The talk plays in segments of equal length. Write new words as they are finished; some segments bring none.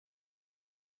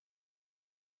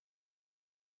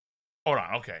Hold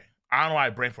on. Okay. I don't know why I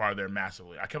brain farted there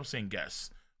massively. I kept saying guess.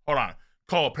 Hold on.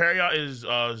 Cole, Peria is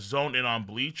zoned in on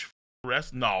Bleach.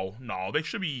 Rest? No. They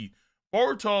should be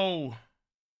Boruto.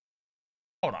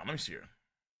 Hold on. Let me see here.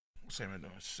 What's Sandman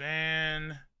doing?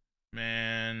 Sandman.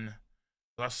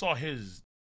 I saw his.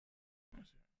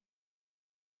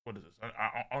 What is this?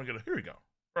 I don't get it. Here we go.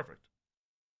 Perfect.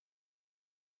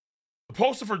 The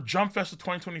poster for Jump Festa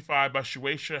 2025 by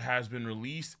Shueisha has been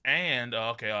released, and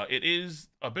it is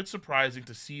a bit surprising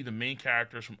to see the main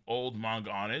characters from old manga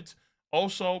on it.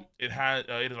 Also, it is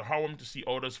a heartwarming to see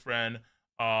Oda's friend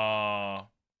Watsuki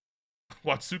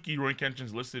Rurouni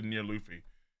Kenshin's listed near Luffy.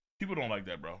 People don't like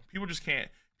that, bro. People just can't.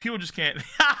 People just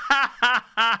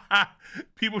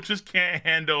can't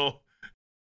handle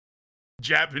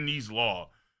Japanese law.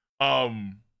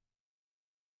 Okay,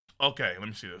 let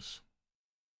me see this.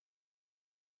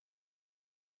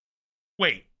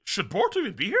 Wait, should Boruto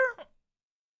even be here?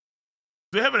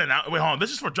 Do they have an announcement? Wait, hold on. This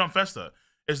is for Jump Festa.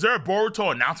 Is there a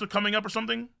Boruto announcement coming up or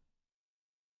something?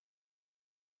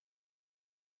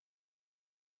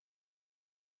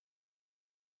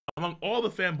 Among all the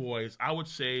fanboys, I would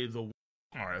say the...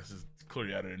 Alright, this is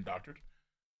clearly edited and doctored.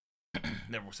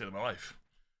 Never would say that in my life.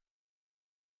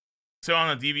 So on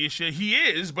the devious shit, he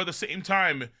is, but at the same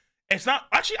time, it's not...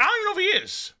 Actually, I don't even know if he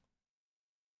is.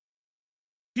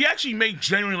 He actually may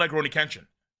genuinely like Rurouni Kenshin.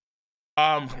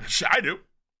 I do.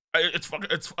 It's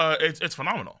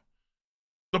phenomenal.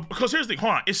 Because here's the thing.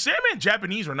 Hold on. Is Sandman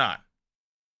Japanese or not?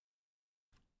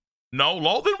 No,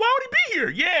 lol. Then why would he be here?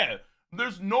 Yeah.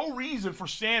 There's no reason for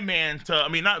Sandman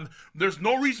to. There's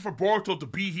no reason for Boruto to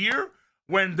be here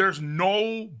when there's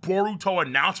no Boruto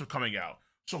announcement coming out.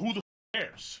 So who the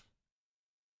cares?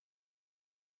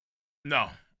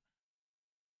 No.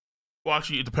 Well,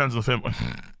 actually, it depends on the film.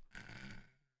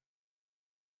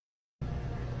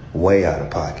 Way out of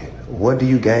pocket. What do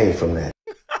you gain from that?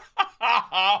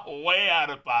 Way out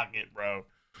of pocket, bro.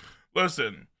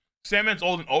 Listen, Sandman's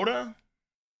old and Oda?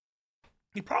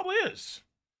 He probably is.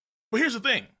 But here's the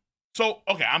thing. So,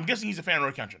 okay, I'm guessing he's a fan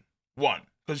of Rurouni Kenshin. One,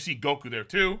 because you see Goku there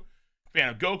too. Fan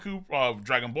of Goku,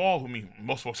 Dragon Ball, who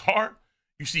most folks are.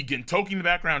 You see Gintoki in the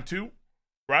background too,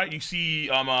 right? You see,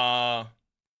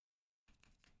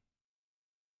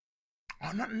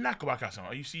 Oh, not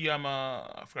Kobaka-sama. You see,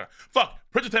 I forgot. Fuck,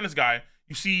 Prince of Tennis guy.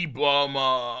 You see,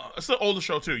 it's the older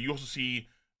show too. You also see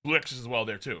Blue Exorcist as well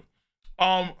there too.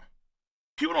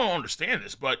 People don't understand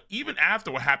this, but even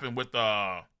after what happened with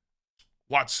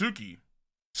Watsuki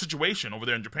situation over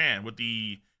there in Japan, with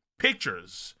the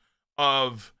pictures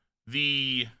of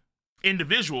the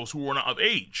individuals who were not of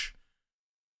age,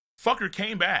 fucker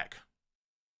came back.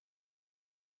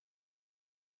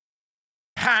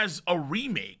 Has a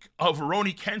remake of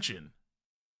Rurouni Kenshin,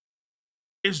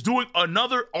 is doing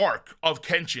another arc of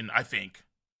Kenshin, I think.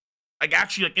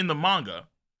 Actually in the manga.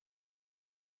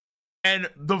 And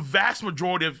the vast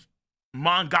majority of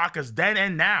mangakas then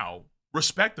and now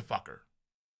respect the fucker.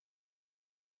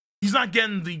 He's not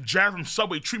getting the Jared from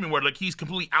Subway treatment where he's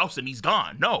completely ousted and he's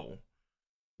gone. No.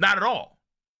 Not at all.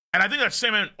 And I think that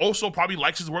Sandman also probably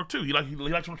likes his work too. He likes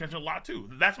Rurouni Kenshin a lot too.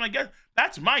 That's my guess.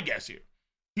 That's my guess here.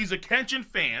 He's a Kenshin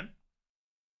fan,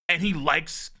 and he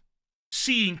likes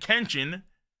seeing Kenshin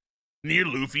near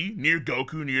Luffy, near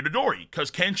Goku, near Midori,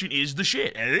 because Kenshin is the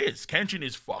shit, and it is. Kenshin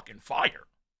is fucking fire.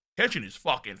 Kenshin is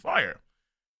fucking fire.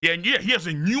 Yeah, and yeah, he has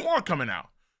a new arc coming out.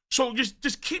 So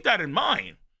just keep that in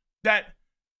mind, that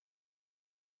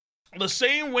the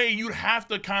same way you'd have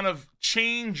to kind of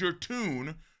change your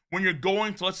tune when you're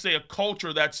going to, let's say, a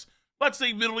culture that's, let's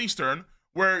say, Middle Eastern,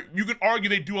 where you can argue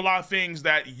they do a lot of things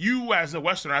that you as a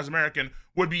Westerner, as American,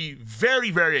 would be very,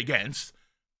 very against.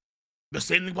 The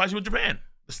same thing applies with Japan.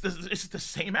 It's the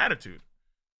same attitude.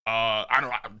 I don't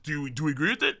know. Do we agree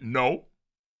with it? No.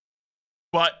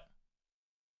 But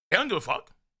they don't give a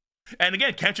fuck. And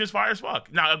again, Kenshin's fire as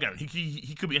fuck. Now, again,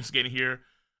 he could be instigating here.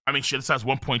 I mean, shit, this has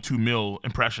 1.2 mil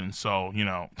impressions, so, you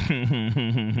know.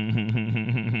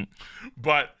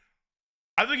 But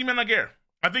I think he may not care.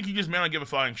 I think he just may not give a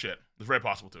flying shit. It's very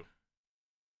possible too.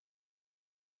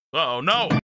 Uh-oh, no!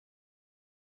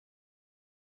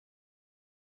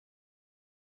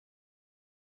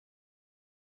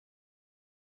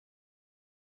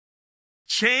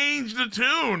 Change the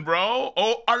tune, bro.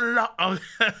 Oh, Allah.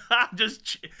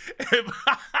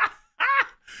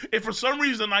 If for some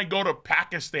reason I go to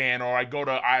Pakistan or I go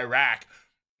to Iraq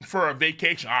for a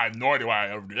vacation, I have no idea why I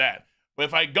ever do that. But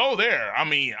if I go there, I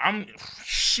mean,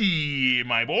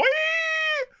 my boy.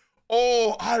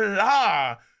 Oh,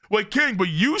 Allah. Wait, King, but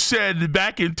you said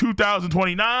back in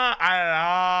 2029,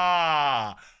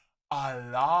 Allah.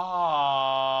 Allah.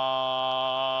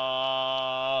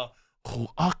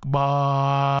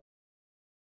 Akbar.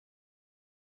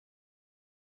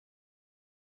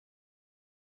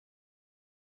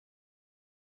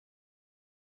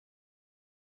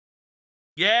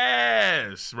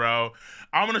 Yes, bro.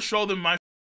 I'm gonna show them my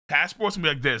passports and be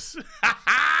like this.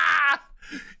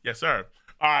 Yes, sir.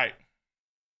 All right.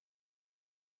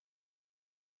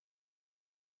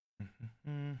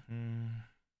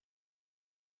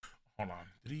 Hold on.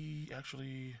 Did he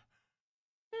actually?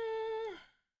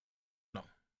 No. Did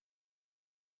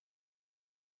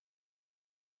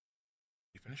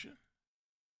he finish it?